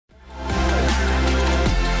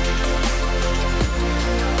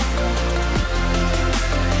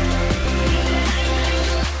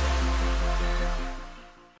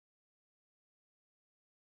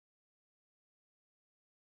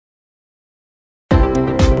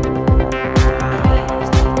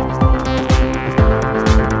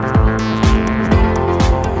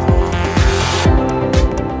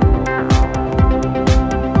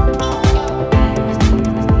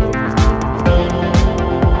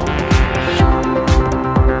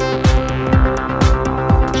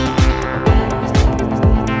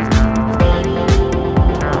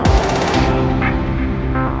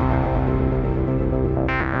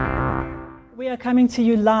coming to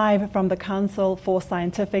you live from the Council for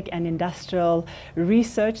Scientific and Industrial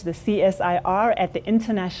Research, the CSIR, at the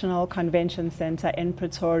International Convention Center in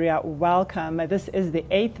Pretoria. Welcome. This is the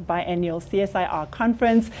 8th Biennial CSIR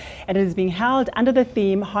Conference, and it is being held under the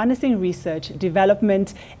theme Harnessing Research,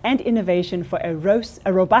 Development and Innovation for a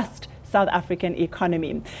Robust South African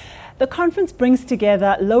Economy. The conference brings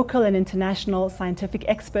together local and international scientific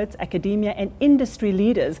experts, academia and industry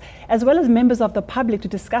leaders, as well as members of the public, to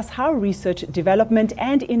discuss how research, development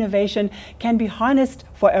and innovation can be harnessed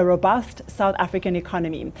for a robust South African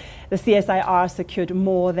economy. The CSIR secured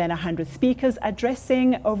more than 100 speakers,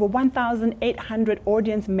 addressing over 1,800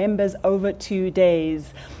 audience members over 2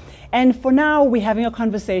 days. And for now, we're having a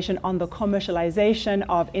conversation on the commercialization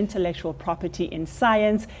of intellectual property in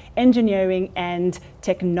science, engineering, and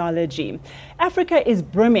technology. Africa is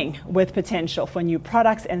brimming with potential for new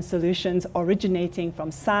products and solutions originating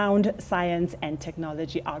from sound science and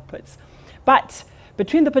technology outputs. But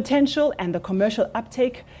between the potential and the commercial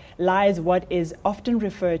uptake lies what is often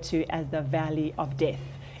referred to as the Valley of Death.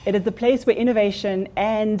 It is the place where innovation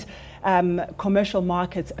and commercial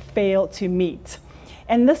markets fail to meet.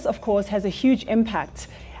 And this, of course, has a huge impact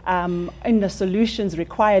in the solutions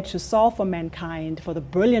required to solve for mankind, for the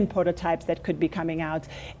brilliant prototypes that could be coming out,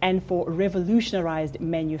 and for revolutionized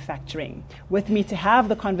manufacturing. With me to have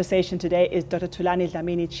the conversation today is Dr. Thulani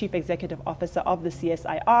Dlamini, Chief Executive Officer of the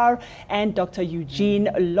CSIR, and Dr. Eugene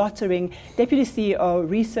Lottering, Deputy CEO,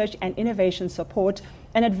 Research and Innovation Support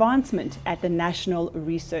and Advancement at the National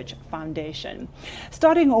Research Foundation.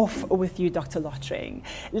 Starting off with you, Dr. Lottering,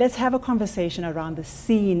 let's have a conversation around the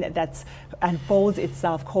scene that unfolds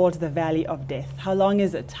itself, called the Valley of Death. How long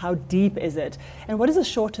is it? How deep is it? And what is the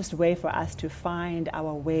shortest way for us to find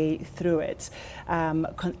our way through it?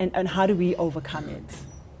 And how do we overcome it?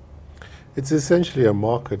 It's essentially a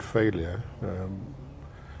market failure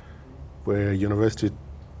where university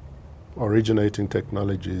originating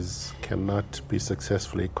technologies cannot be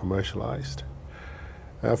successfully commercialized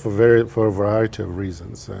for a variety of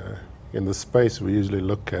reasons. In the space, we usually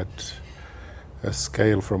look at a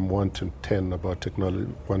scale from 1 to 10 about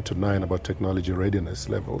technology, 1 to 9 about technology readiness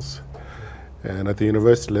levels. And at the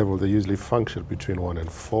university level, they usually function between 1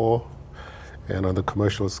 and 4. And on the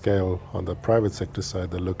commercial scale, on the private sector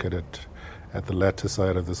side, they look at it at the latter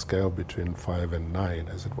side of the scale between 5 and 9,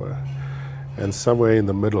 as it were. And somewhere in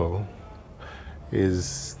the middle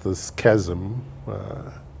is this chasm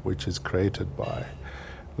which is created by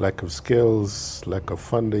lack of skills, lack of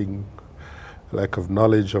funding, lack of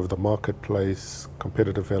knowledge of the marketplace,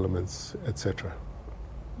 competitive elements, etc.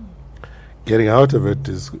 Getting out of it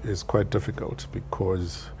is quite difficult,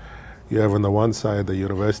 because you have on the one side the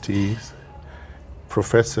university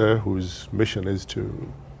professor whose mission is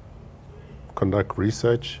to conduct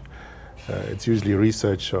research. It's usually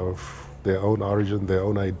research of their own origin, their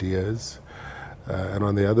own ideas. And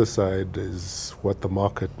on the other side is what the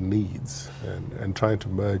market needs, and trying to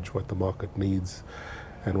merge what the market needs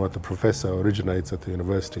and what the professor originates at the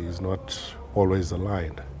university is not always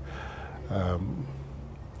aligned.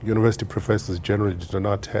 University professors generally do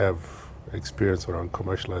not have experience around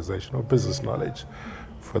commercialization or business knowledge,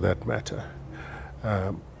 for that matter.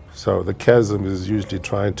 So the chasm is usually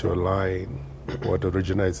trying to align what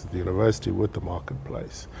originates at the university with the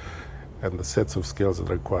marketplace. And the sets of skills that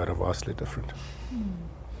are required are vastly different.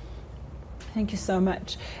 Thank you so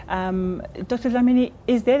much. Dr. Dlamini,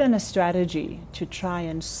 is there then a strategy to try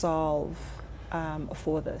and solve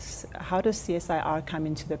for this? How does CSIR come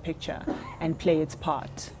into the picture and play its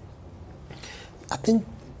part? I think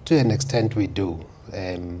to an extent we do,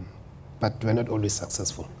 but we're not always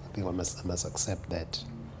successful. I think I must accept that.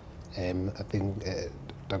 I think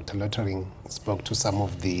Dr. Lottering spoke to some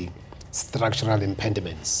of the structural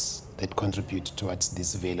impediments that contribute towards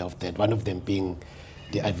this Valley of Death, one of them being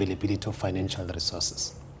the availability of financial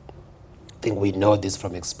resources. I think we know this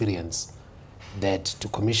from experience, that to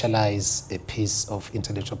commercialize a piece of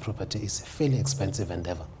intellectual property is a fairly expensive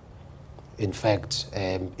endeavor. In fact,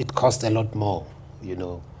 it costs a lot more,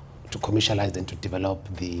 to commercialize than to develop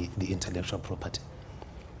the intellectual property.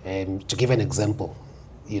 To give an example,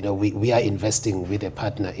 we are investing with a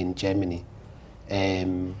partner in Germany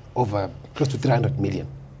over close to 300 million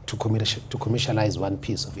to commercialize one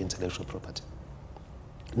piece of intellectual property.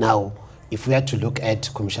 Now, if we had to look at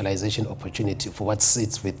commercialization opportunity for what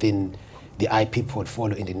sits within the IP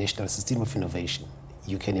portfolio in the National System of Innovation,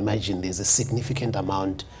 you can imagine there's a significant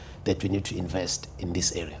amount that we need to invest in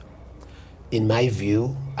this area. In my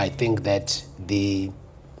view, I think that the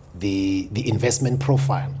investment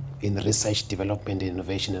profile in research, development, and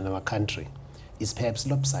innovation in our country is perhaps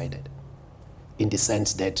lopsided. in the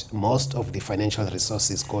sense that most of the financial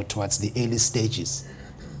resources go towards the early stages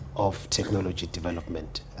of technology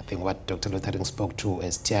development. I think what Dr. Lothering spoke to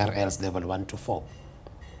as TRLs level 1 to 4.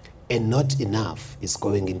 And not enough is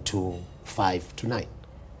going into 5 to 9.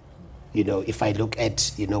 You know, if I look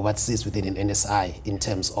at, you know, what sits within an NSI in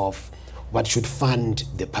terms of what should fund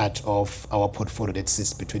the part of our portfolio that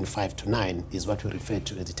sits between 5 to 9 is what we refer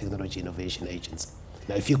to as the Technology Innovation Agency.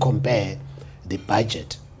 Now, if you compare the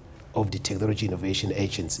budget of the Technology Innovation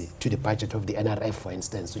Agency to the budget of the NRF, for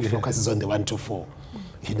instance, which focuses on the 1 to 4,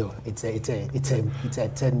 you know, it's an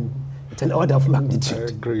order of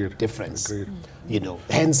magnitude difference. Agreed. You know,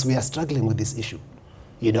 hence we are struggling with this issue.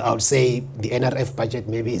 You know, I would say the NRF budget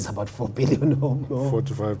maybe is about 4 billion or more. 4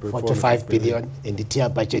 to 5 billion, and the TIA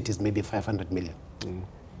budget is maybe 500 million.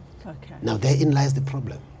 Okay. Now, therein lies the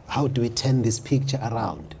problem. How do we turn this picture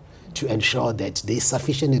around to ensure that there is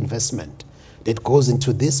sufficient investment that goes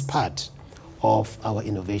into this part of our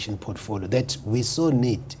innovation portfolio that we so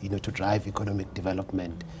need, you know, to drive economic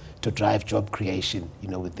development, to drive job creation, you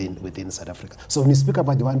know, within South Africa. So when you speak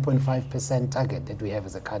about the 1.5% target that we have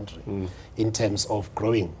as a country in terms of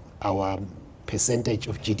growing our percentage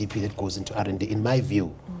of GDP that goes into R&D, in my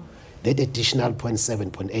view, that additional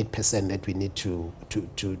 0.7, 0.8% that we need to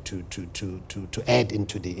add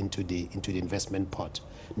into the investment pot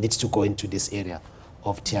needs to go into this area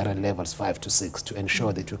of TRL levels 5 to 6 to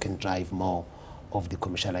ensure that we can drive more of the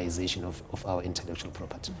commercialization of our intellectual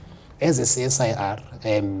property. As a CSIR,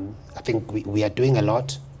 I think we are doing a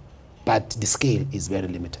lot, but the scale is very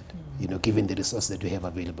limited, you know, given the resources that we have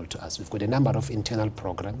available to us. We've got a number of internal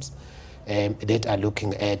programs that are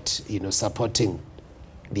looking at, you know, supporting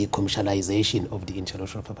the commercialization of the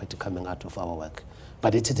intellectual property coming out of our work,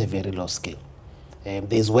 but it's at a very low scale.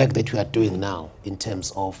 There's work that we are doing now in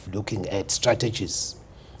terms of looking at strategies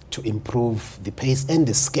to improve the pace and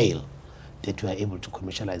the scale that we are able to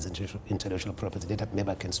commercialize intellectual property that maybe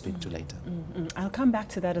I can speak to later. I'll come back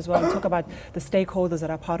to that as well and talk about the stakeholders that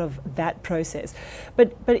are part of that process.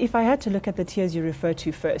 But if I had to look at the tiers you referred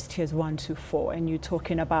to first, tiers 1 to 4, and you're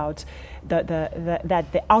talking about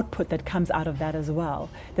the output that comes out of that as well,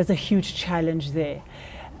 there's a huge challenge there.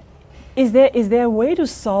 Is there a way to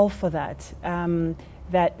solve for that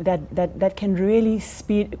that can really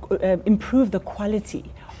improve the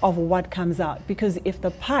quality of what comes out? Because if the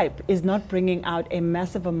pipe is not bringing out a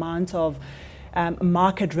massive amount of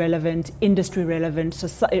market relevant, industry relevant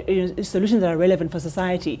solutions that are relevant for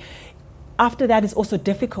society, after that it's also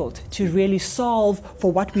difficult to really solve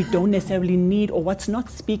for what we don't necessarily need or what's not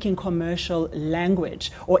speaking commercial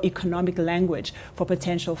language or economic language for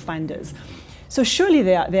potential funders. So surely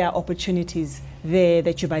there are opportunities there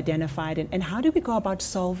that you've identified, and how do we go about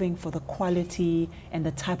solving for the quality and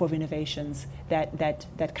the type of innovations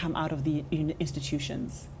that come out of the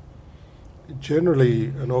institutions?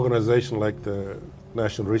 Generally, an organization like the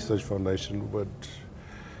National Research Foundation would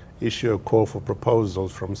issue a call for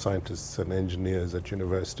proposals from scientists and engineers at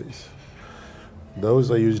universities. Those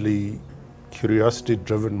are usually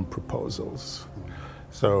curiosity-driven proposals.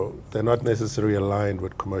 So they're not necessarily aligned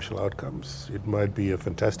with commercial outcomes. It might be a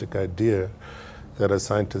fantastic idea that a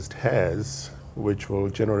scientist has, which will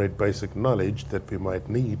generate basic knowledge that we might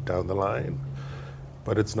need down the line,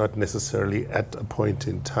 but it's not necessarily at a point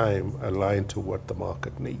in time aligned to what the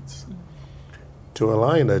market needs. To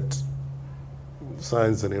align it,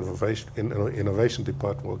 Science and Innovation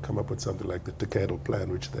Department will come up with something like the decadal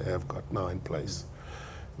plan, which they have got now in place,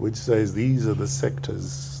 which says these are the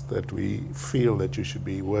sectors that we feel that you should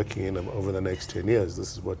be working in over the next 10 years.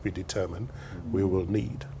 This is what we determine we will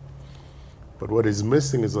need. But what is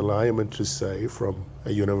missing is alignment to say, from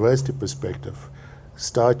a university perspective,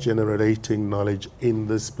 start generating knowledge in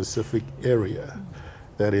this specific area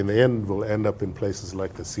that in the end will end up in places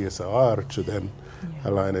like the CSIR to then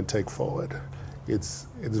align and take forward. It's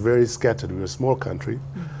very scattered. We're a small country,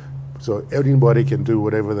 so everybody can do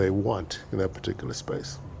whatever they want in that particular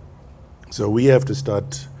space. So we have to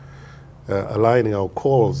start aligning our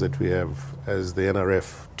calls that we have as the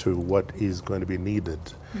NRF to what is going to be needed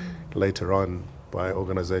later on by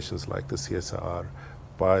organizations like the CSIR,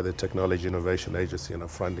 by the Technology Innovation Agency in a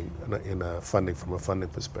funding from a funding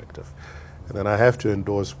perspective. And then I have to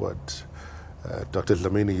endorse what Dr.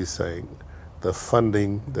 Dlamini is saying. The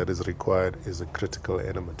funding that is required is a critical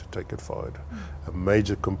element to take it forward. A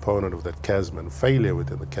major component of that chasm and failure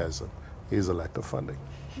within the chasm is a lack of funding.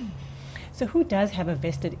 So who does have a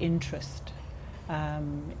vested interest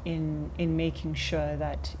in making sure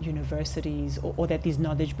that universities or that these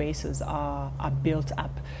knowledge bases are built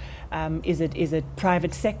up? Is it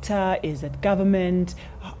private sector? Is it government?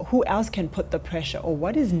 who else can put the pressure, or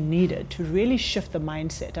what is needed to really shift the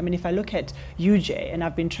mindset? I mean, if I look at UJ, and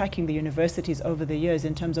I've been tracking the universities over the years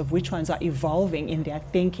in terms of which ones are evolving in their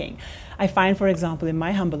thinking, I find, for example, in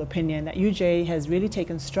my humble opinion, that UJ has really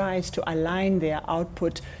taken strides to align their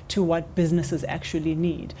output to what businesses actually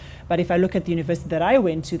need. But if I look at the university that I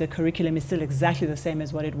went to, the curriculum is still exactly the same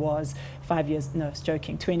as what it was 5 years, no, I was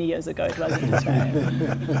joking, 20 years ago it wasn't the same.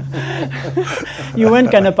 You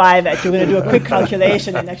weren't going to buy that. You were going to do a quick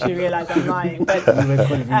calculation and actually realize I'm lying. But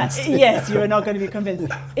yes, you were not going to be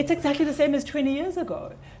convinced. It's exactly the same as 20 years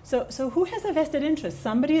ago. So who has a vested interest?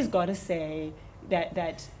 Somebody's got to say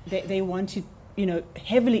that they want to,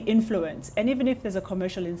 heavily influence, and even if there's a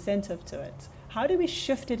commercial incentive to it. How do we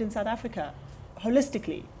shift it in South Africa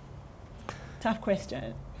holistically? Tough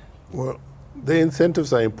question. Well, the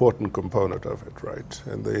incentives are an important component of it, right?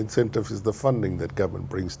 And the incentive is the funding that government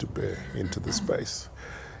brings to bear into the space.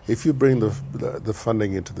 If you bring the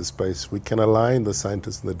funding into the space, we can align the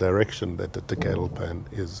scientists in the direction that the decadal plan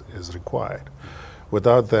is required.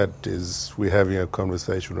 Without that, we're having a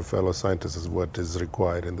conversation with fellow scientists as what is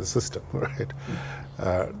required in the system, right?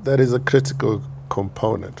 That is a critical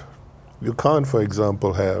component. You can't, for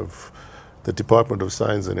example, have the Department of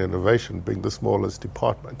Science and Innovation being the smallest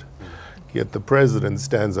department. Yet the president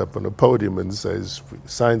stands up on a podium and says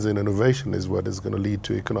science and innovation is what is going to lead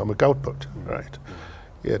to economic output, right?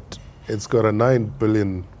 Yet it's got a 9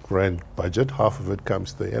 billion rand budget, half of it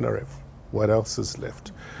comes to the NRF. What else is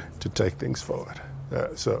left to take things forward?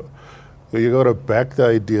 So you got to back the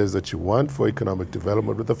ideas that you want for economic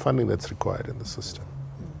development with the funding that's required in the system.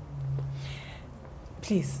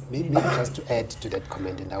 Please. Maybe just to add to that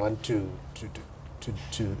comment, and I want to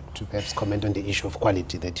perhaps comment on the issue of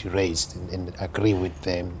quality that you raised, and agree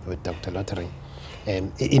with Dr. Lottering.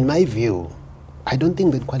 In my view, I don't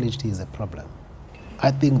think that quality is a problem.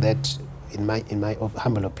 I think that, in my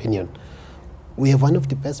humble opinion, we have one of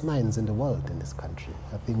the best minds in the world in this country.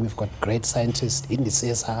 I think we've got great scientists in the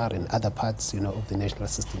CSIR and other parts, of the National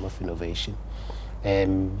System of Innovation.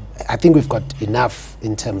 I think we've got enough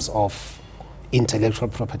in terms of intellectual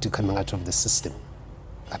property coming out of the system.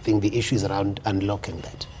 I think the issue is around unlocking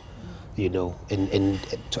that, and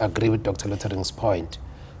to agree with Dr. Lottering's point,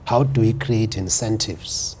 how do we create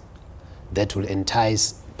incentives that will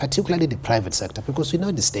entice particularly the private sector, because we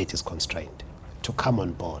know the state is constrained, to come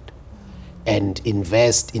on board and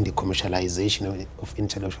invest in the commercialization of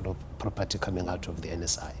intellectual property coming out of the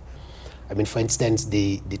NSI. I mean, for instance,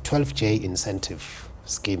 the 12J incentive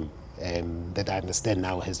scheme that I understand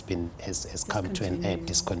now has come to an end,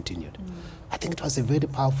 discontinued. I think it was a very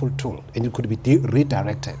powerful tool, and it could be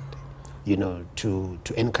redirected, to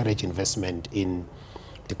encourage investment in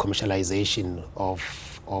the commercialization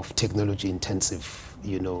of technology-intensive,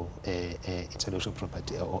 intellectual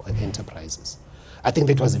property or enterprises. I think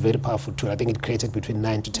that was a very powerful tool. I think it created between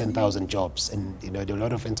 9,000 to 10,000 jobs, and there are a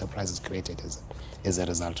lot of enterprises created as a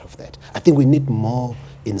result of that. I think we need more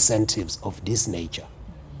incentives of this nature,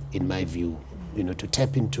 in my view, to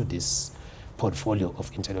tap into this portfolio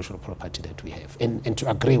of intellectual property that we have. And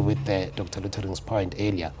to agree with Dr. Luttering's point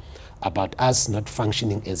earlier about us not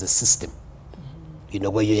functioning as a system,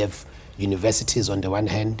 where you have universities on the one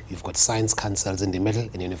hand, you've got science councils in the middle,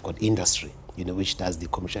 and then you've got industry, which does the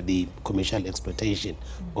commercial exploitation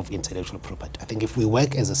of intellectual property. I think if we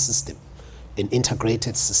work as a system, an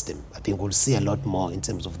integrated system, I think we'll see a lot more in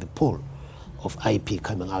terms of the pool of IP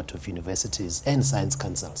coming out of universities and science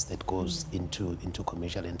councils that goes into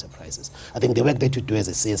commercial enterprises. I think the work that we do as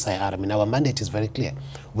a CSIR, I mean, our mandate is very clear.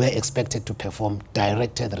 We're expected to perform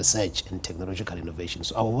directed research and technological innovation.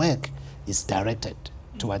 So our work is directed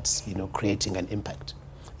towards, creating an impact.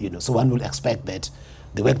 So one will expect that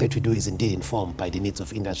the work that we do is indeed informed by the needs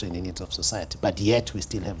of industry and the needs of society, but yet we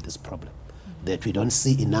still have this problem that we don't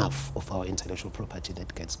see enough of our intellectual property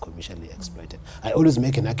that gets commercially exploited. I always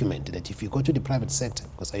make an argument that if you go to the private sector,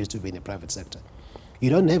 because I used to be in the private sector,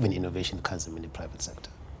 you don't have an innovation council in the private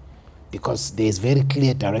sector, because there is very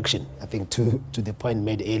clear direction, I think, to the point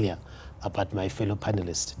made earlier about my fellow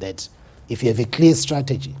panelists, that if you have a clear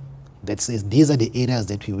strategy that says these are the areas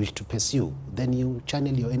that we wish to pursue, then you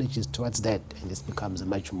channel your energies towards that, and this becomes a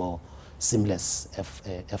much more seamless,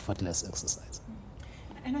 effortless exercise.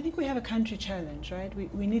 And I think we have a country challenge, right?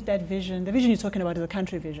 We need that vision. The vision you're talking about is a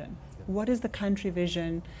country vision. What is the country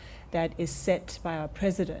vision? that is set by our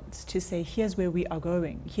president to say, here's where we are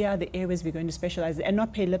going, here are the areas we're going to specialize in, and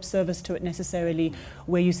not pay lip service to it necessarily,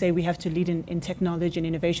 where you say we have to lead in technology and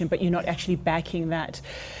innovation, but you're not actually backing that.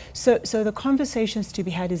 So the conversations to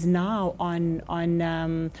be had is now on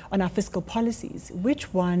our fiscal policies.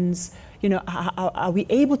 Which ones, are we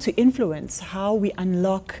able to influence how we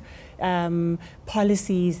unlock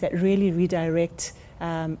policies that really redirect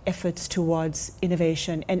efforts towards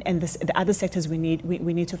innovation and the other sectors we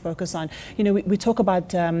need to focus on. We talk about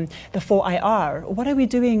the 4IR. What are we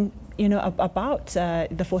doing about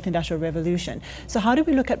the fourth industrial revolution? So how do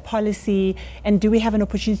we look at policy, and do we have an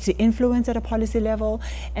opportunity to influence at a policy level?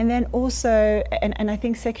 And then also, and I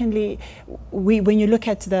think secondly, when you look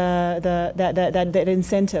at that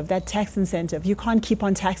incentive, that tax incentive, you can't keep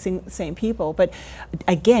on taxing the same people. But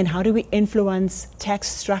again, how do we influence tax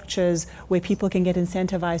structures where people can get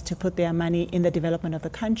incentivized to put their money in the development of the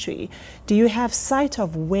country? Do you have sight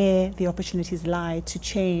of where the opportunities lie to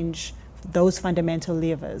change those fundamental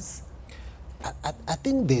levers? I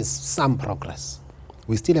think there's some progress.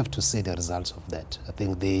 We still have to see the results of that. I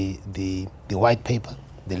think the white paper,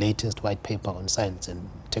 the latest white paper on science and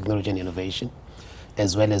technology and innovation,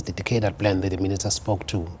 as well as the decadal plan that the minister spoke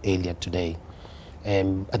to earlier today,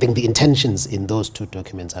 I think the intentions in those two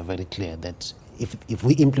documents are very clear that if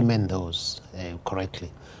we implement those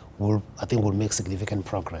correctly, I think we'll make significant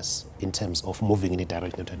progress in terms of moving in the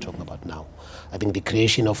direction that we're talking about now. I think the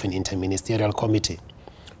creation of an interministerial committee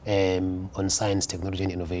on science, technology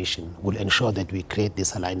and innovation will ensure that we create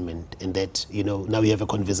this alignment, and that now we have a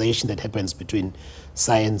conversation that happens between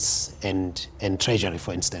science and treasury,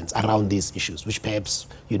 for instance, around these issues, which perhaps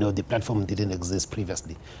the platform didn't exist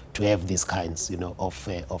previously to have these kinds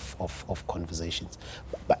of conversations.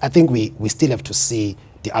 But I think we still have to see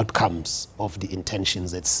the outcomes of the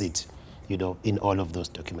intentions that sit in all of those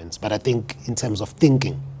documents. But I think in terms of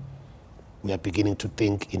thinking, we are beginning to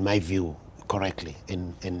think, in my view, correctly,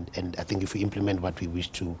 and I think if we implement what we wish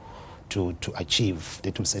to achieve,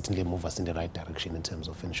 that will certainly move us in the right direction in terms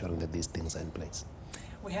of ensuring that these things are in place.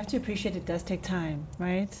 We have to appreciate it does take time,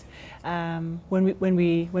 right? When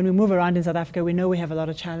we move around in South Africa, we know we have a lot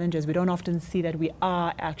of challenges. We don't often see that we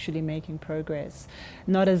are actually making progress,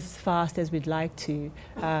 not as fast as we'd like to,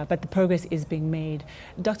 but the progress is being made.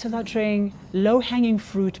 Dr. Lottering, low-hanging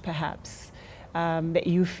fruit perhaps, that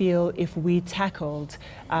you feel if we tackled,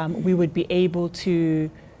 we would be able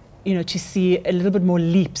to, to see a little bit more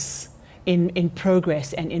leaps in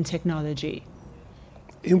progress and in technology?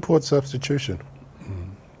 Import substitution.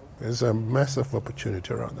 There's a massive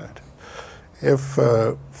opportunity around that. If,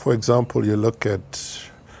 for example, you look at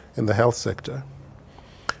in the health sector,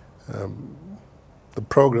 the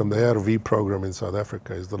program, the ARV program in South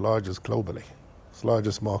Africa is the largest globally. It's the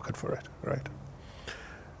largest market for it, right?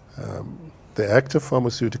 The active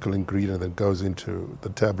pharmaceutical ingredient that goes into the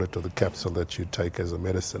tablet or the capsule that you take as a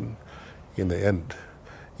medicine in the end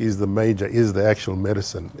is the actual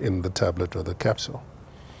medicine in the tablet or the capsule.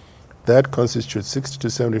 That constitutes 60 to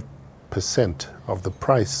 70% of the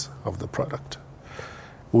price of the product.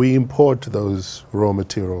 We import those raw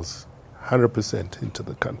materials 100% into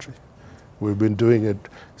the country. We've been doing it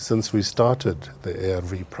since we started the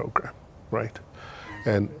ARV program, right?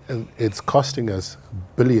 And it's costing us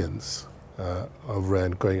billions of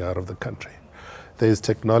rand going out of the country. There's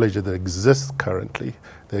technology that exists currently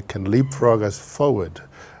that can leapfrog us forward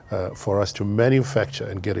for us to manufacture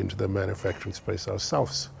and get into the manufacturing space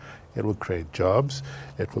ourselves. It will create jobs.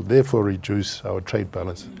 It will therefore reduce our trade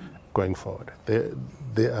balance going forward.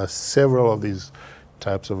 There are several of these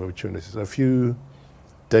types of opportunities. A few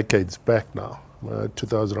decades back now,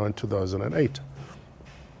 2001, 2008,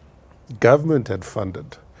 government had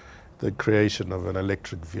funded the creation of an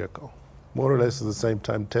electric vehicle. More or less at the same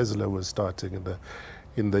time Tesla was starting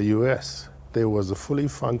in the US. There was a fully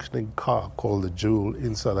functioning car called the Joule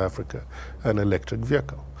in South Africa, an electric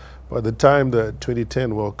vehicle. By the time the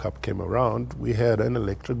 2010 World Cup came around, we had an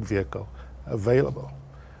electric vehicle available.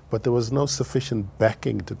 But there was no sufficient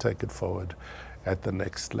backing to take it forward at the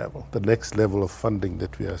next level of funding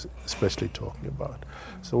that we are especially talking about.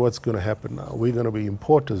 So what's going to happen now? We're going to be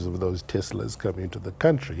importers of those Teslas coming into the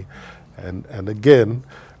country. And again,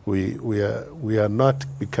 we are not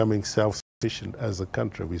becoming self-sufficient as a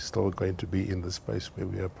country. We're still going to be in the space where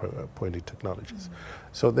we are pointing technologies.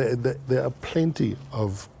 So there are plenty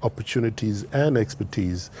of opportunities and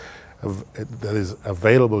expertise that is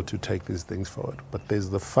available to take these things forward. But there's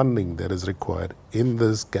the funding that is required in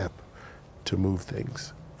this gap to move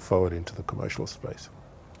things forward into the commercial space.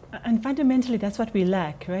 And fundamentally, that's what we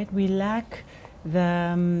lack, right? We lack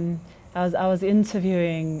the I was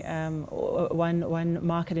interviewing one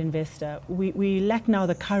market investor. We lack now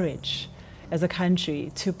the courage as a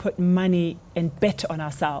country to put money and bet on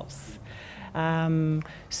ourselves.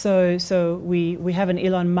 So we have an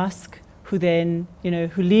Elon Musk who then,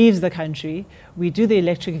 who leaves the country. We do the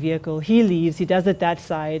electric vehicle. He leaves. He does it that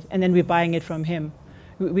side, and then we're buying it from him.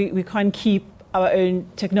 We can't keep our own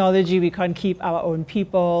technology. We can't keep our own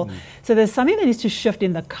people. So there's something that needs to shift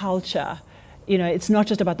in the culture. It's not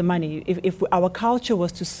just about the money. If our culture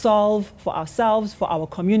was to solve for ourselves, for our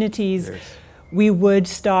communities, yes, we would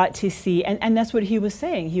start to see, and that's what he was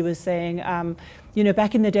saying. He was saying,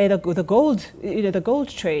 back in the day, the gold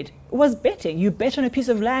trade was betting. You bet on a piece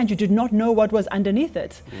of land, you did not know what was underneath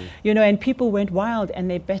it, and people went wild and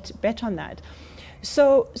they bet on that.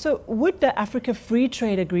 So would the Africa Free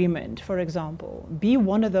Trade Agreement, for example, be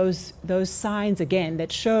one of those signs again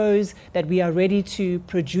that shows that we are ready to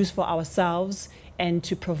produce for ourselves and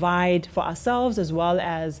to provide for ourselves as well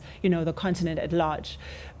as the continent at large?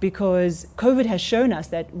 Because COVID has shown us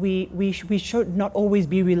that we should not always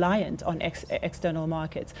be reliant on external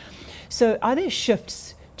markets. So are there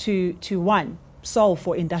shifts to one, solve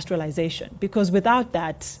for industrialization? Because without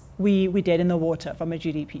that, we're dead in the water from a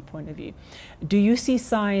GDP point of view. Do you see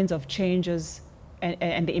signs of changes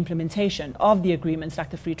and the implementation of the agreements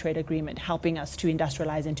like the Free Trade Agreement helping us to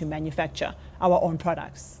industrialize and to manufacture our own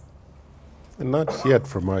products? Not yet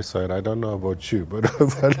from my side. I don't know about you, but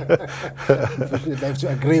I'd like to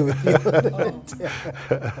agree with you.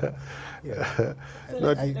 So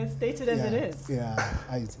let's state it as it is. Yeah,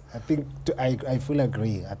 I think I fully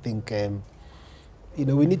agree. I think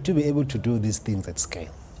we need to be able to do these things at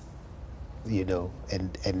scale.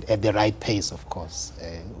 And at the right pace, of course.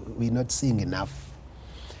 We're not seeing enough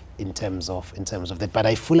in terms of that. But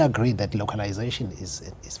I fully agree that localization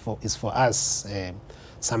is for us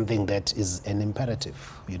something that is an imperative.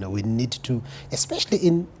 We need to, especially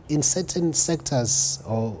in certain sectors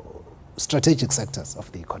or strategic sectors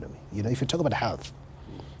of the economy. If you talk about health,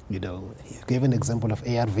 you gave an example of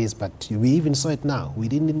ARVs, but we even saw it now. We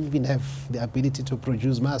didn't even have the ability to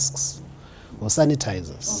produce masks or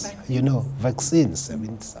sanitizers, vaccines. I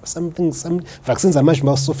mean, some vaccines are much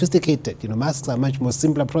more sophisticated. Masks are much more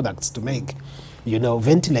simpler products to make.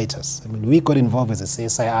 Ventilators. I mean, we got involved as a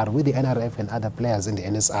CSIR with the NRF and other players in the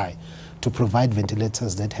NSI to provide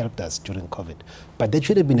ventilators that helped us during COVID. But that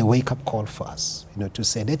should have been a wake-up call for us, to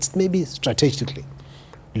say, let's maybe strategically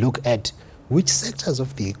look at which sectors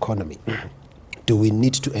of the economy do we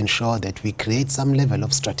need to ensure that we create some level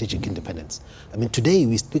of strategic independence. I mean, today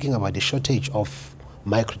we're speaking about the shortage of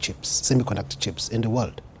microchips, semiconductor chips in the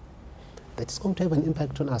world. That's going to have an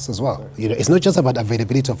impact on us as well. It's not just about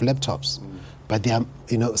availability of laptops, but there are,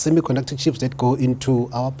 semiconductor chips that go into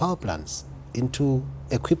our power plants, into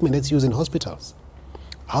equipment that's used in hospitals.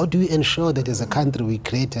 How do we ensure that as a country we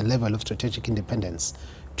create a level of strategic independence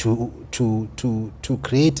to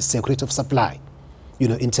create security of supply,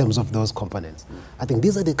 in terms of those components? I think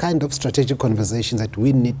these are the kind of strategic conversations that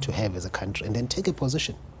we need to have as a country, and then take a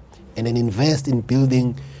position and then invest in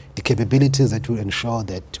building the capabilities that will ensure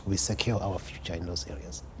that we secure our future in those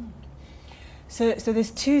areas. So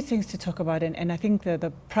there's two things to talk about, and I think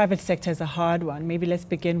the private sector is a hard one. Maybe let's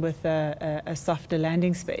begin with a softer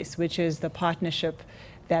landing space, which is the partnership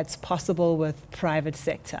that's possible with private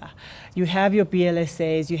sector. You have your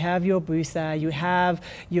BLSAs, you have your BUSA, you have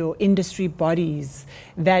your industry bodies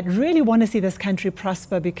that really want to see this country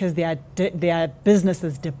prosper because their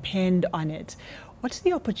businesses depend on it. What's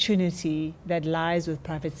the opportunity that lies with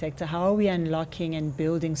private sector? How are we unlocking and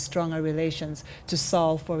building stronger relations to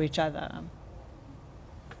solve for each other?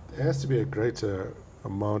 There has to be a greater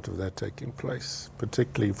amount of that taking place,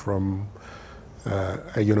 particularly from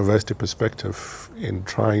a university perspective in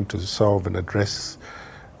trying to solve and address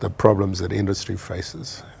the problems that industry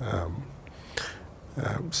faces.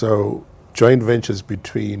 So joint ventures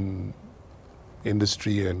between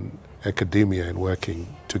industry and academia and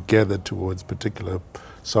working together towards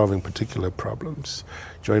solving particular problems.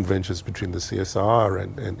 Joint ventures between the CSIR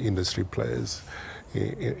and industry players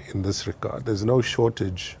in this regard. There's no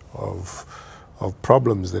shortage of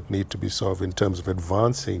problems that need to be solved in terms of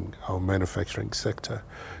advancing our manufacturing sector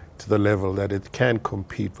to the level that it can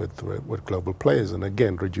compete with global players, and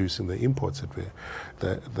again reducing the imports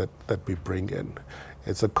that we bring in.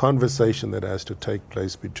 It's a conversation that has to take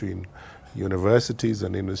place between universities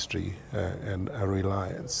and industry and a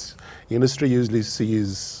reliance. Industry usually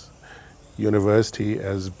sees university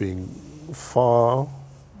as being far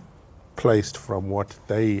placed from what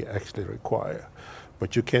they actually require.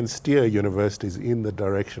 But you can steer universities in the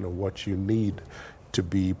direction of what you need to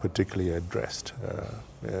be particularly addressed,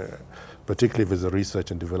 particularly if there's a research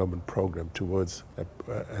and development program towards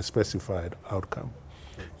a specified outcome.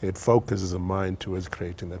 It focuses a mind towards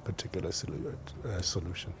creating that particular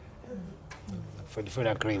solution. Fully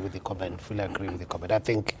agree with the comment. Fully agree with the comment. I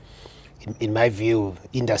think, in my view,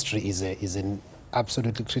 industry is an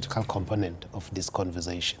absolutely critical component of this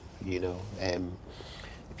conversation.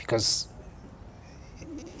 Because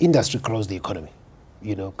industry grows the economy.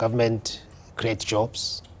 Government creates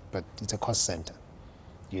jobs, but it's a cost center.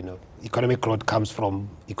 Economic growth comes from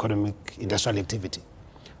economic industrial activity.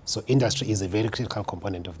 So industry is a very critical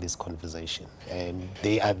component of this conversation.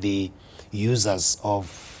 They are the users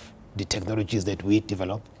of the technologies that we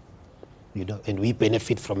develop, and we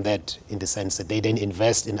benefit from that in the sense that they then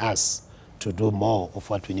invest in us to do more of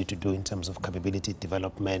what we need to do in terms of capability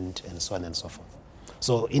development and so on and so forth.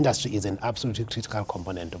 So industry is an absolutely critical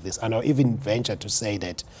component of this. And I'll even venture to say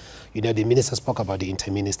that, the minister spoke about the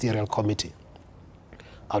interministerial committee.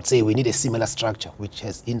 I would say we need a similar structure which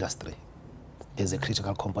has industry as a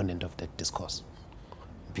critical component of that discourse.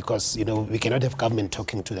 Because, we cannot have government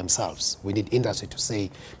talking to themselves. We need industry to say,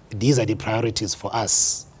 these are the priorities for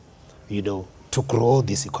us, to grow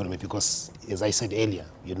this economy. Because, as I said earlier,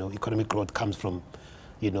 economic growth comes from,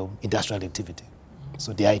 industrial activity.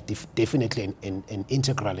 So they are definitely an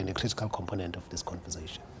integral and a critical component of this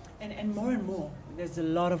conversation. And more, there's a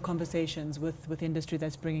lot of conversations with industry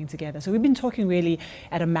that's bringing together. So we've been talking really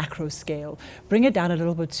at a macro scale. Bring it down a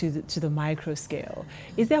little bit to the micro scale.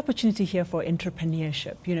 Is there opportunity here for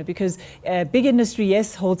entrepreneurship? Because big industry,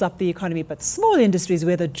 yes, holds up the economy, but small industries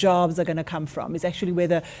where the jobs are going to come from is actually where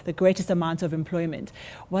the greatest amount of employment.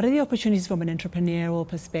 What are the opportunities from an entrepreneurial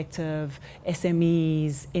perspective,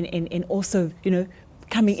 SMEs, in also,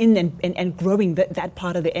 coming in and growing that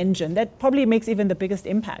part of the engine that probably makes even the biggest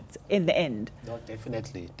impact in the end? No,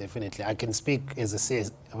 definitely. I can speak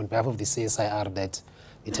on behalf of the CSIR that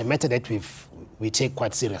it's a matter that we take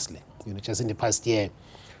quite seriously. Just in the past year,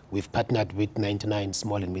 we've partnered with 99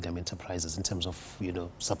 small and medium enterprises in terms of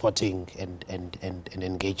supporting and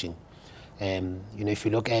engaging. If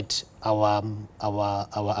you look at our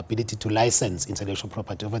ability to license intellectual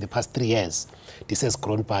property over the past 3 years, this has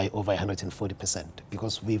grown by over 140%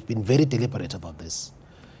 because we've been very deliberate about this.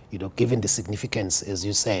 Given the significance, as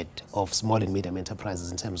you said, of small and medium enterprises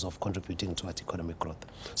in terms of contributing towards economic growth.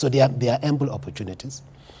 So there are ample opportunities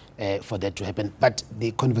for that to happen. But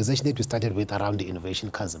the conversation that we started with around the innovation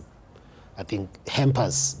chasm, I think,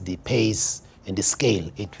 hampers the pace and the scale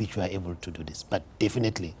at which we are able to do this. But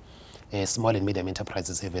definitely, small and medium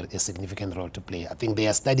enterprises have a significant role to play. I think there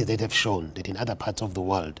are studies that have shown that in other parts of the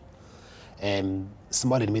world,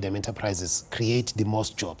 small and medium enterprises create the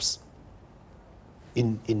most jobs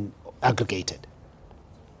in aggregated.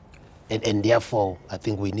 And therefore, I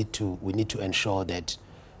think we need to ensure that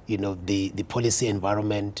the policy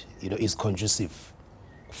environment is conducive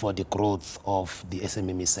for the growth of the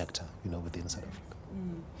SMME sector within South Africa.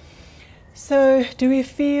 So do we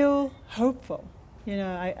feel hopeful?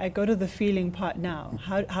 I go to the feeling part now.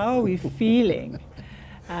 How are we feeling?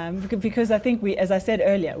 Because I think as I said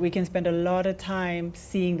earlier, we can spend a lot of time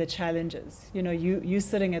seeing the challenges. You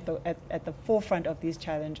sitting at the forefront of these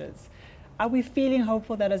challenges. Are we feeling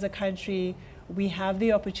hopeful that as a country we have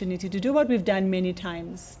the opportunity to do what we've done many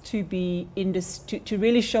times, to to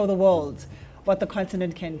really show the world what the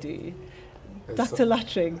continent can do? Dr.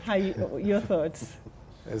 Lottering, your thoughts?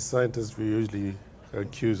 As scientists, we usually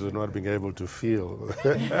accused of not being able to feel.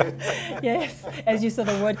 Yes, as you saw,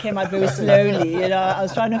 the word came out very slowly. I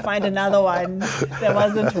was trying to find another one. There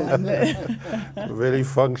wasn't one. Very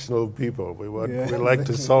functional people. We like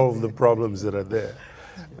to solve the problems that are there.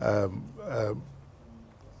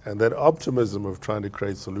 And that optimism of trying to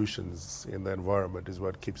create solutions in the environment is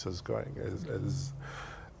what keeps us going. As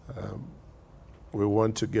we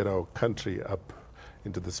want to get our country up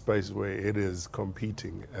into the space where it is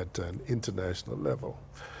competing at an international level.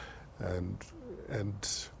 And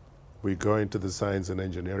we go into the science and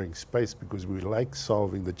engineering space because we like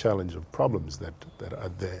solving the challenge of problems that are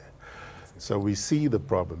there. So we see the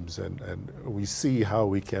problems and we see how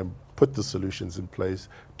we can put the solutions in place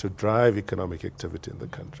to drive economic activity in the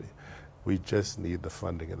country. We just need the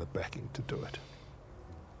funding and the backing to do it.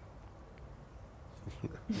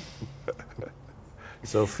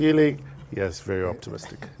 So feeling, yes, very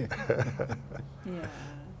optimistic.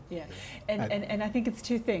 Yeah. And I think it's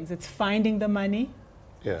two things. It's finding the money,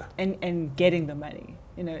 yeah, and getting the money.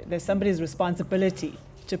 There's somebody's responsibility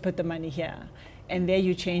to put the money here. And there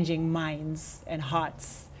you're changing minds and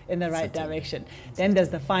hearts in the right direction. Then there's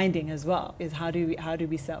the finding as well, is how do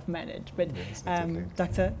we self-manage? But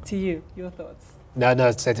Doctor, to you, your thoughts?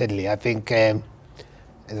 No, certainly. I think as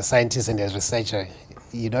a scientist and as a researcher,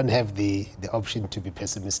 you don't have the option to be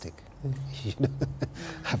pessimistic. You know,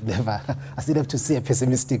 I still have to say a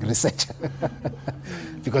pessimistic researcher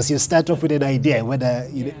because you start off with an idea whether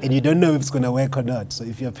and you don't know if it's going to work or not. So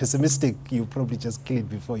if you're pessimistic, you probably just kill it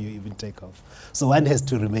before you even take off. So one has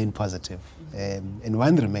to remain positive, and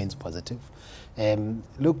one remains positive.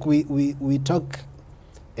 Look, we talk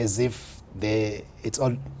as if it's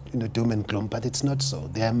all doom and gloom, but it's not so.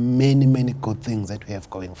 There are many good things that we have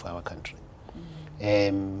going for our country.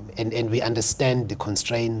 And we understand the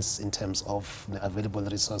constraints in terms of available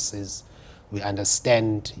resources. We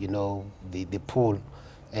understand, the pool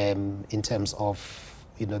in terms of,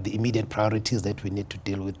 the immediate priorities that we need to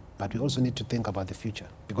deal with. But we also need to think about the future,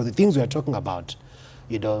 because the things we are talking about,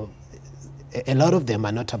 a lot of them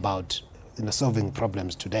are not about solving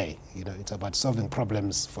problems today. It's about solving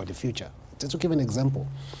problems for the future. Just to give an example,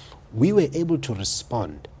 we were able to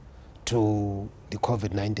respond to the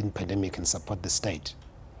COVID-19 pandemic and support the state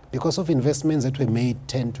because of investments that were made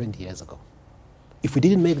 10, 20 years ago. If we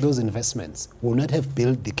didn't make those investments, we would not have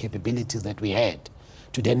built the capabilities that we had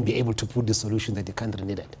to then be able to put the solution that the country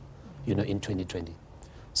needed, in 2020.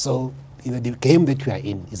 So, the game that we are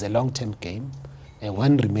in is a long-term game, and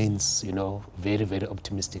one remains, very, very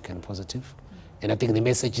optimistic and positive. And I think the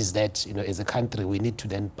message is that, as a country, we need to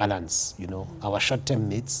then balance, our short-term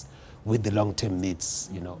needs with the long-term needs,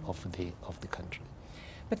 of the country.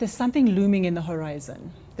 But there's something looming in the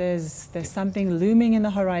horizon. There's something looming in the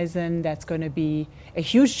horizon that's going to be a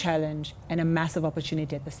huge challenge and a massive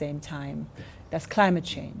opportunity at the same time. That's climate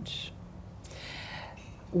change.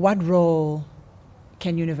 What role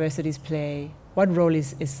can universities play? What role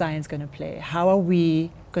is science going to play? How are we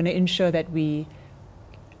going to ensure that we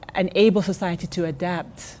enable society to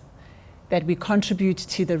adapt, that we contribute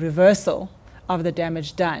to the reversal of the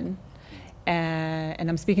damage done? And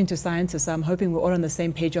I'm speaking to scientists, so I'm hoping we're all on the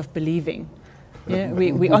same page of believing. Yeah,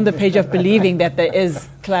 we're on the page of believing that there is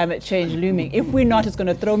climate change looming. If we're not, it's going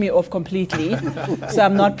to throw me off completely. So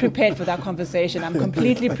I'm not prepared for that conversation. I'm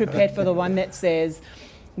completely prepared for the one that says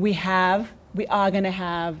we are going to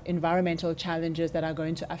have environmental challenges that are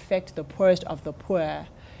going to affect the poorest of the poor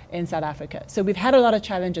in South Africa. So we've had a lot of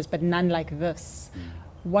challenges, but none like this.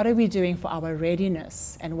 What are we doing for our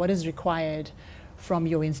readiness, and what is required from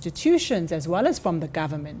your institutions as well as from the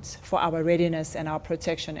government for our readiness and our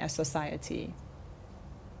protection as society?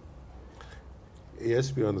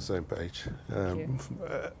 Yes, we're on the same page.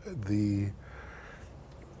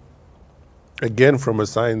 Again, from a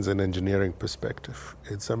science and engineering perspective,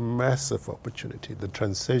 it's a massive opportunity. The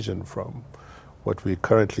transition from what we're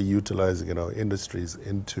currently utilizing in our industries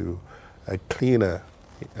into a cleaner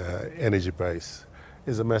energy base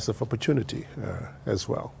is a massive opportunity as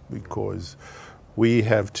well, because we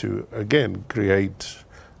have to, again, create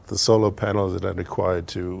the solar panels that are required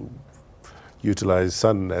to utilize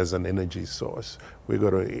sun as an energy source. We're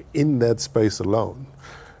going to, in that space alone,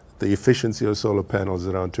 the efficiency of solar panels is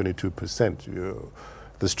around 22%.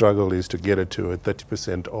 The struggle is to get it to a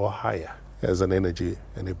 30% or higher as an energy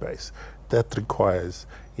base. That requires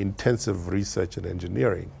intensive research and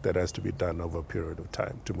engineering that has to be done over a period of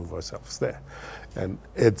time to move ourselves there. And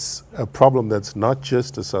it's a problem that's not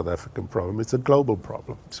just a South African problem, it's a global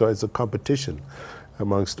problem. So it's a competition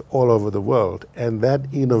amongst all over the world. And that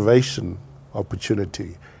innovation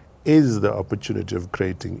opportunity is the opportunity of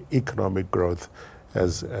creating economic growth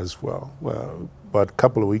as well. Well, but a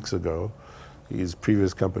couple of weeks ago, his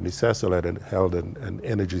previous company, CSIR, had held an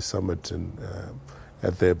energy summit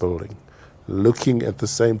at their building, looking at the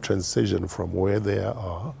same transition from where they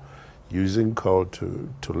are, using coal to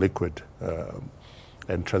liquid,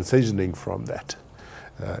 and transitioning from that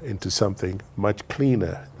into something much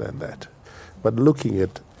cleaner than that. But looking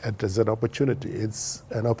at it as an opportunity. It's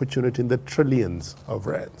an opportunity in the trillions of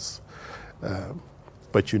rands.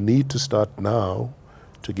 But you need to start now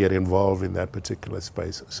to get involved in that particular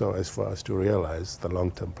space, so as for us to realize the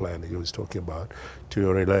long-term plan that he was talking about,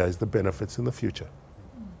 to realize the benefits in the future.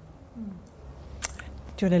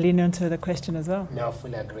 Do you want to lean into the question as well? No,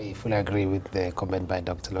 fully agree with the comment by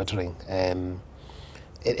Dr. Lottering. And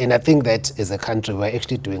I think that as a country, we're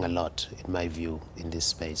actually doing a lot, in my view, in this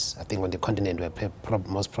space. I think on the continent, we're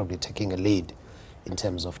most probably taking a lead in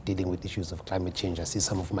terms of dealing with issues of climate change. I see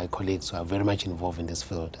some of my colleagues who are very much involved in this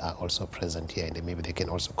field are also present here, and maybe they can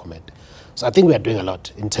also comment. So I think we are doing a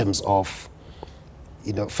lot in terms of,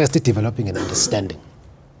 firstly developing an understanding,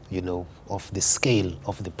 of the scale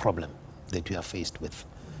of the problem that we are faced with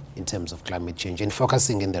in terms of climate change, and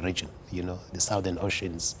focusing in the region, the southern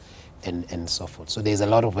oceans and so forth. So there's a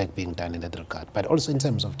lot of work being done in that regard, but also in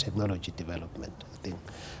terms of technology development. I think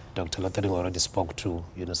Dr. Lottering already spoke to,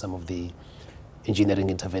 some of the engineering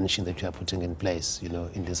intervention that we are putting in place,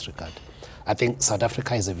 in this regard. I think South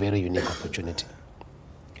Africa is a very unique opportunity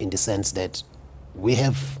in the sense that we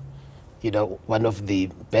have, one of the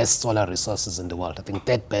best solar resources in the world. I think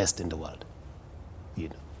third best in the world,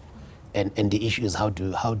 And the issue is how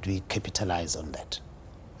do we capitalize on that?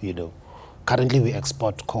 Currently we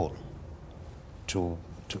export coal to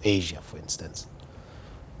Asia, for instance,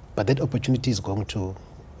 but that opportunity is going to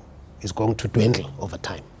dwindle over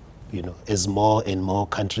time. As more and more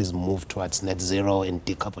countries move towards net zero and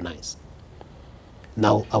decarbonize.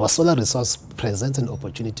 Now, our solar resource presents an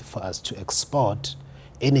opportunity for us to export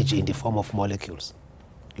energy in the form of molecules,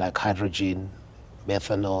 like hydrogen,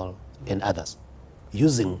 methanol, and others,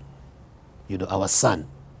 using, our sun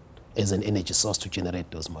as an energy source to generate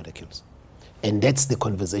those molecules. And that's the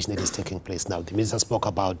conversation that is taking place now. The minister spoke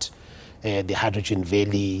about the hydrogen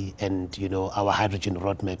valley and, our hydrogen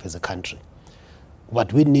roadmap as a country.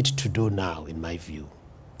 What we need to do now, in my view,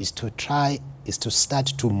 is to start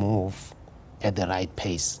to move at the right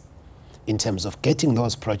pace in terms of getting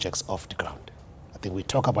those projects off the ground. I think we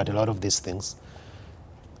talk about a lot of these things,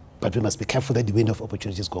 but we must be careful that the window of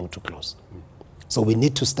opportunity is going to close. So we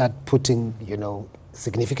need to start putting,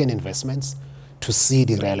 significant investments to see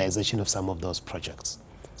the realization of some of those projects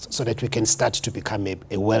so that we can start to become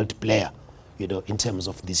a world player, in terms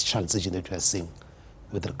of this transition that we are seeing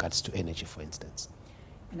with regards to energy, for instance.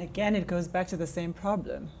 And again, it goes back to the same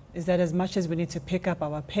problem, is that as much as we need to pick up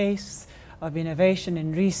our pace of innovation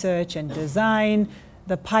and research and design,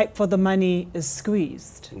 the pipe for the money is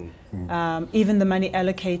squeezed. Even the money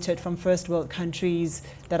allocated from first world countries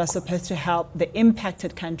that are supposed to help the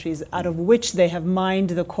impacted countries out of which they have mined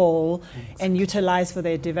the coal and utilized for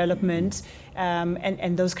their development,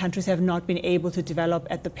 and those countries have not been able to develop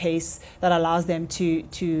at the pace that allows them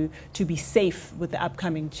to be safe with the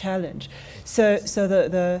upcoming challenge. So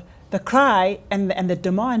the cry and the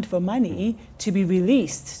demand for money to be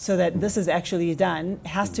released so that this is actually done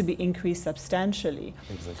has to be increased substantially.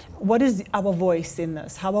 Exactly. What is our voice in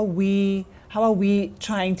this? How are we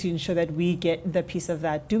trying to ensure that we get the piece of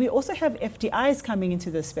that? Do we also have FDIs coming into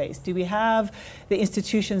the space? Do we have the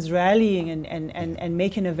institutions rallying and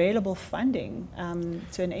making available funding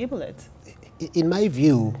to enable it? In my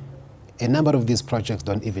view, a number of these projects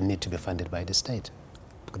don't even need to be funded by the state.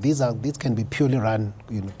 These can be purely run,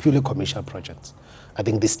 purely commercial projects. I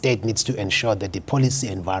think the state needs to ensure that the policy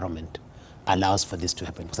environment allows for this to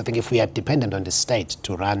happen. Because I think if we are dependent on the state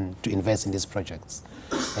to invest in these projects,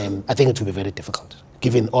 I think it will be very difficult,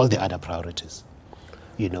 given all the other priorities.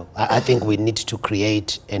 I think we need to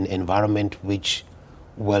create an environment which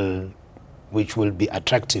will be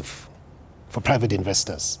attractive for private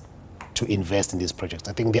investors to invest in these projects.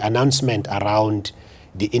 I think the announcement around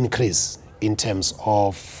the increase in terms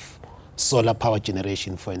of solar power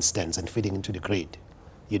generation, for instance, and feeding into the grid,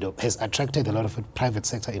 has attracted a lot of private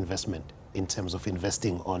sector investment in terms of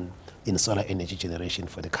investing in solar energy generation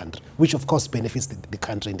for the country, which of course benefits the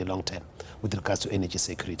country in the long term with regards to energy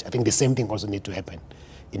security. I think the same thing also needs to happen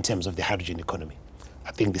in terms of the hydrogen economy.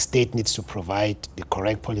 I think the state needs to provide the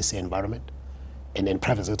correct policy environment, and then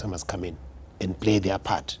private sector must come in and play their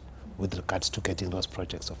part with regards to getting those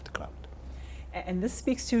projects off the ground. And this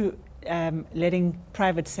speaks to letting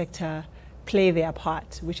private sector play their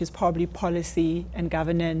part, which is probably policy and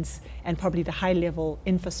governance and probably the high-level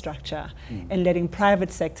infrastructure, and letting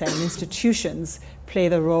private sector and institutions play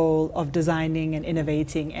the role of designing and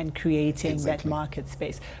innovating and creating that market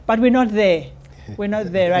space. But we're not there. We're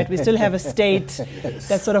not there, right? We still have a state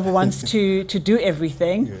that sort of wants to do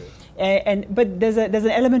everything. But there's an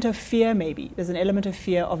element of fear, maybe. There's an element of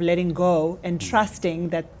fear of letting go and trusting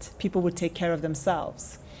that people would take care of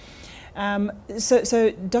themselves.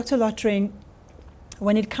 So Dr. Lottering,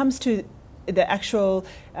 when it comes to the actual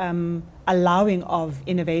allowing of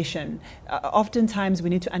innovation, oftentimes we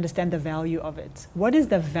need to understand the value of it. What is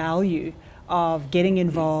the value of getting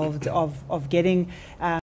involved, of getting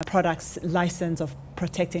products licensed, of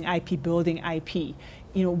protecting IP, building IP?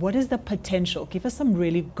 What is the potential? Give us some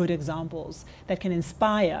really good examples that can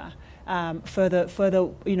inspire further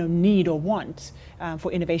need or want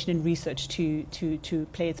for innovation and research to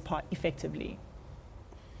play its part effectively.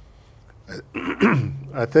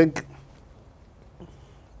 I think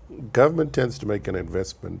government tends to make an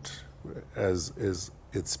investment, as is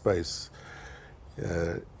its space,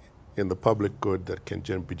 in the public good that can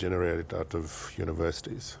be generated out of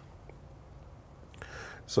universities.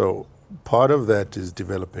 So part of that is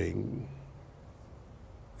developing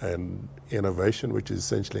an innovation, which is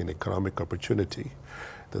essentially an economic opportunity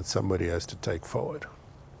that somebody has to take forward.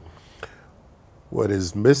 What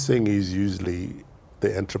is missing is usually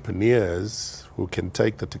the entrepreneurs who can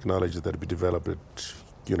take the technology that we develop at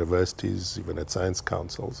universities, even at science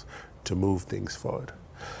councils, to move things forward.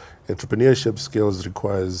 Entrepreneurship skills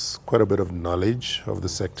requires quite a bit of knowledge of the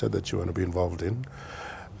sector that you want to be involved in,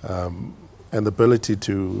 and the ability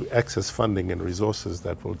to access funding and resources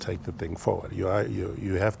that will take the thing forward. You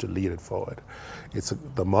have to lead it forward.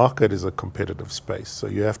 The market is a competitive space, so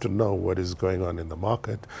you have to know what is going on in the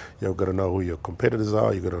market. You've got to know who your competitors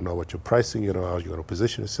are. You've got to know what you're pricing. You know how you're going to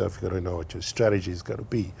position yourself. You've got to know what your strategy is going to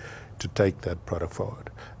be to take that product forward.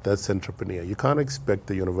 That's entrepreneur. You can't expect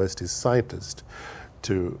the university scientist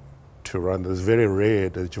to run. It's very rare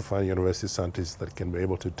that you find university scientists that can be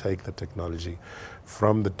able to take the technology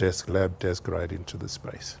from the lab desk right into the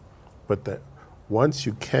space. But once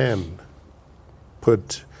you can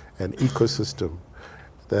put an ecosystem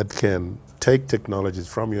that can take technologies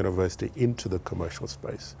from university into the commercial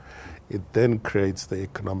space, it then creates the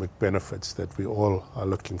economic benefits that we all are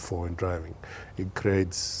looking for and driving. It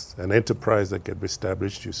creates an enterprise that can be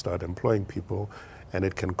established, you start employing people, and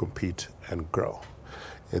it can compete and grow.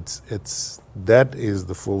 That is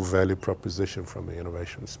the full value proposition from the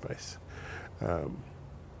innovation space.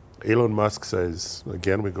 Elon Musk says,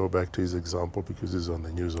 again, we go back to his example because he's on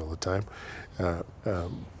the news all the time,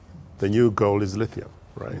 the new goal is lithium,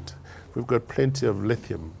 right? We've got plenty of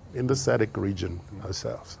lithium in the SADC region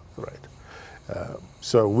ourselves, right?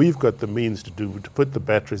 So we've got the means to put the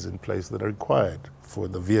batteries in place that are required for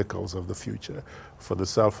the vehicles of the future, for the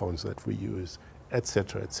cell phones that we use, et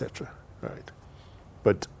cetera, right?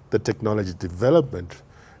 But the technology development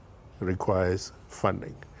requires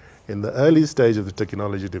funding. In the early stage of the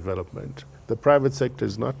technology development, the private sector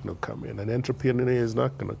is not going to come in, an entrepreneur is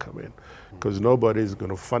not going to come in, because nobody is going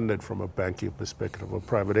to fund it from a banking perspective or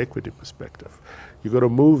private equity perspective. You've got to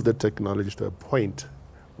move the technology to a point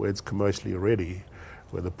where it's commercially ready,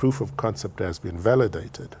 where the proof of concept has been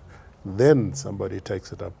validated. Then somebody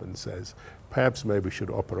takes it up and says, perhaps maybe we should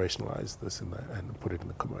operationalize this and put it in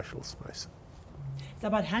the commercial space. It's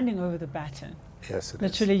about handing over the baton. Yes, it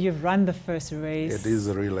Literally, you've run the first race. It is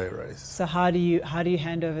a relay race. So how do you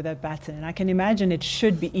hand over that baton? And I can imagine it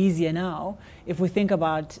should be easier now if we think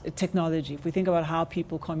about technology, if we think about how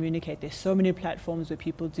people communicate. There's so many platforms where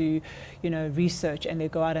people do, research and they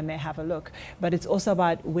go out and they have a look. But it's also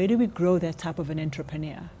about where do we grow that type of an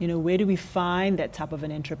entrepreneur? Where do we find that type of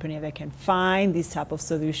an entrepreneur that can find these type of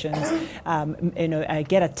solutions,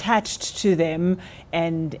 get attached to them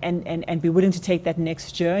and be willing to take that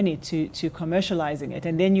next journey to commercializing it.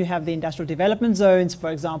 And then you have the industrial development zones, for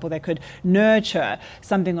example, that could nurture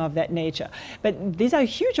something of that nature. But these are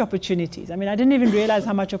huge opportunities. I mean, I didn't even realize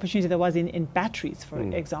how much opportunity there was in batteries, for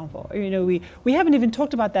example. We haven't even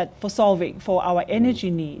talked about that for our energy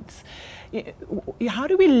needs. How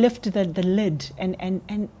do we lift the lid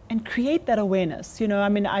and create that awareness?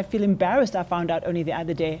 I feel embarrassed. I found out only the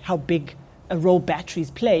other day how big a role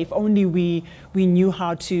batteries play. If only we knew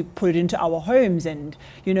how to put it into our homes and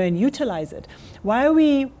utilize it. Why are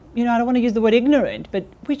we, I don't want to use the word ignorant, but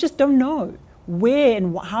we just don't know where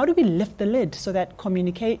and how do we lift the lid so that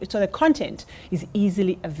content is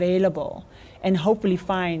easily available and hopefully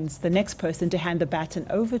finds the next person to hand the baton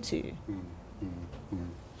over to.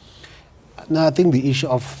 No, I think the issue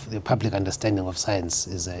of the public understanding of science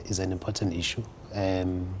is an important issue.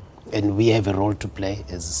 And we have a role to play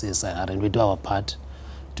as CSIR, and we do our part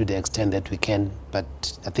to the extent that we can. But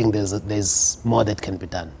I think there's more that can be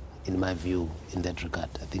done, in my view, in that regard.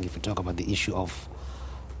 I think if we talk about the issue of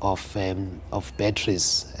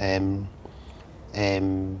batteries,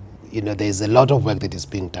 there's a lot of work that is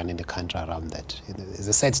being done in the country around that. There's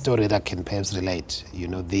a sad story that can perhaps relate.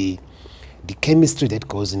 The chemistry that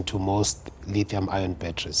goes into most lithium-ion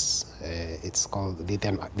batteries, it's called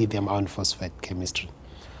lithium iron phosphate chemistry,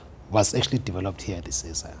 was actually developed here at the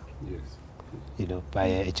CSIR. Yes. By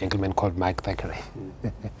a gentleman called Mike Thackeray.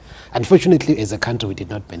 Unfortunately, as a country, we did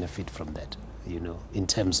not benefit from that, in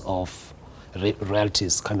terms of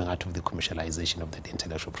royalties coming out of the commercialization of that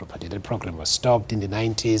intellectual property. That program was stopped in the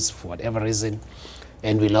 90s for whatever reason,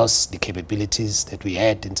 and we lost the capabilities that we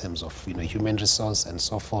had in terms of human resource and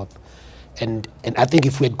so forth. And I think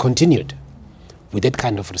if we had continued with that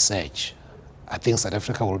kind of research, I think South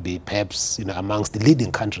Africa will be perhaps amongst the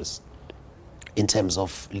leading countries in terms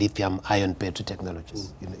of lithium-ion battery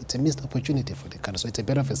technologies. It's a missed opportunity for the country, so it's a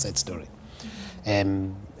bit of a sad story.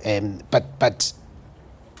 But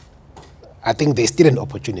I think there's still an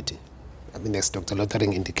opportunity. I mean, as Dr.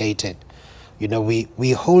 Lothering indicated,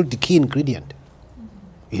 we hold the key ingredient.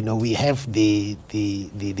 We have the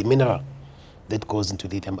mineral that goes into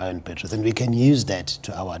lithium-ion batteries, and we can use that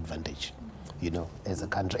to our advantage. As a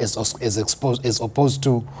country, as opposed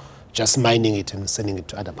to just mining it and sending it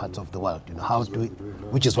to other parts of the world.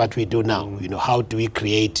 Which is what we do now. How do we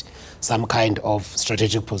create some kind of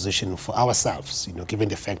strategic position for ourselves, given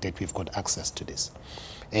the fact that we've got access to this.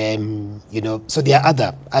 So there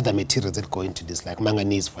are other materials that go into this, like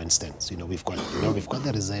manganese, for instance. We've got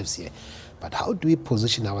the reserves here, but how do we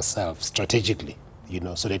position ourselves strategically,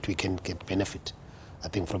 so that we can get benefit, I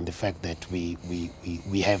think, from the fact that we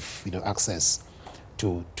have access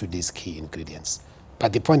to these key ingredients.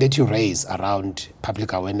 But the point that you raise around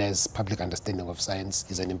public awareness, public understanding of science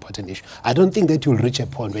is an important issue. I don't think that you'll reach a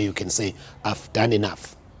point where you can say, I've done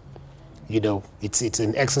enough. It's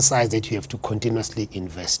an exercise that you have to continuously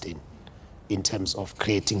invest in terms of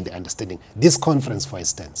creating the understanding. This conference, for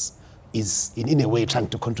instance, is in a way trying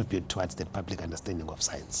to contribute towards that public understanding of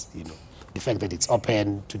science. The fact that it's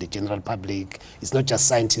open to the general public, it's not just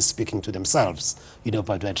scientists speaking to themselves,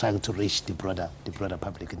 but we're trying to reach the broader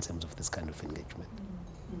public in terms of this kind of engagement.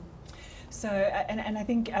 So, and I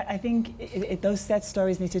think those sad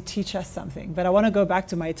stories need to teach us something. But I want to go back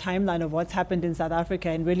to my timeline of what's happened in South Africa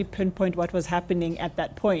and really pinpoint what was happening at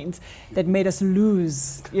that point that made us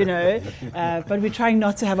lose, But we're trying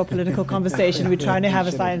not to have a political conversation. We're trying to have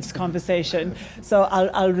a science conversation. So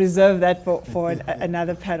I'll reserve that for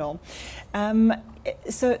another panel.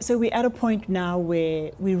 So we're at a point now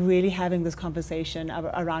where we're really having this conversation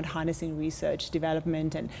around harnessing research,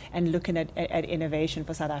 development, and looking at innovation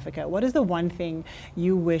for South Africa. What is the one thing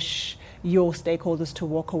you wish your stakeholders to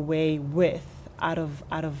walk away with out of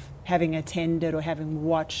having attended or having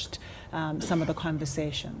watched some of the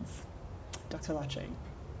conversations? Dr. Lottering.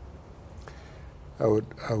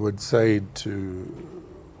 I would say to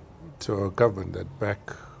our government that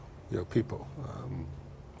back your people.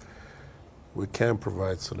 We can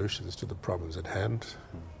provide solutions to the problems at hand.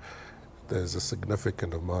 There's a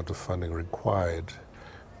significant amount of funding required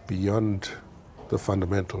beyond the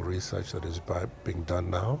fundamental research that is being done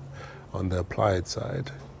now on the applied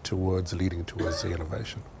side leading towards the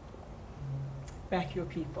innovation. Back your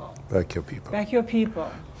people. Back your people. Back your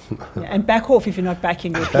people. Yeah, and back off if you're not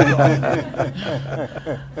backing your people. I'm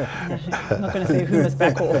not going to say who must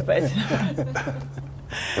back off, but...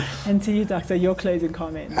 And to you, Doctor, your closing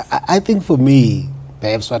comments. I think for me,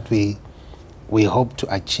 perhaps what we hope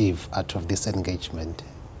to achieve out of this engagement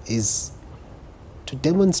is to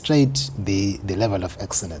demonstrate the level of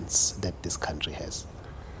excellence that this country has.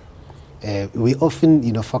 We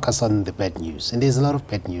often, focus on the bad news, and there's a lot of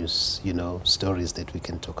bad news, stories that we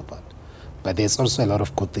can talk about. But there's also a lot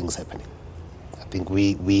of good things happening. I think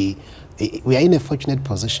we are in a fortunate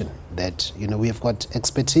position that we have got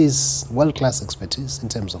expertise, world-class expertise in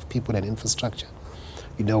terms of people and infrastructure.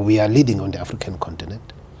 We are leading on the African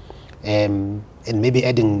continent, and maybe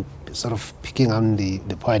adding, sort of picking on the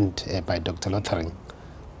point by Dr. Lottering,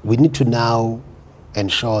 we need to now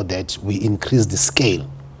ensure that we increase the scale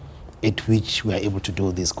at which we are able to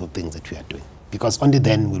do these good things that we are doing, because only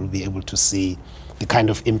then we will be able to see the kind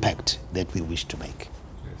of impact that we wish to make.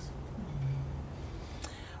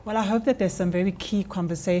 Well, I hope that there's some very key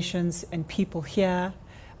conversations and people here,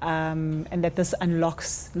 and that this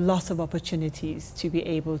unlocks lots of opportunities to be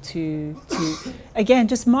able to again,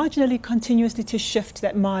 just marginally, continuously to shift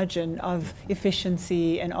that margin of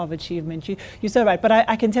efficiency and of achievement. You're so right, but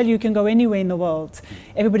I can tell you can go anywhere in the world.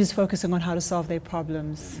 Everybody's focusing on how to solve their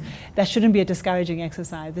problems. That shouldn't be a discouraging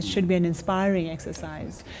exercise. This should be an inspiring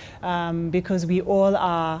exercise, because we all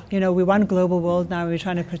are, we're one global world now, we're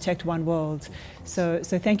trying to protect one world. So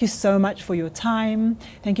thank you so much for your time.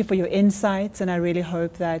 Thank you for your insights, and I really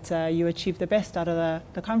hope that you achieve the best out of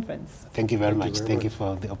the conference. Thank you very much. Thank you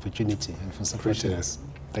for the opportunity and for supporting us.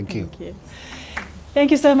 Thank you. Thank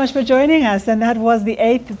you so much for joining us. And that was the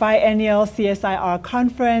 8th Biennial CSIR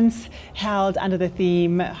Conference, held under the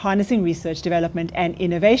theme Harnessing Research, Development and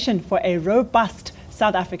Innovation for a Robust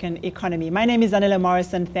South African Economy. My name is Zanele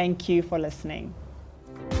Morrison. Thank you for listening.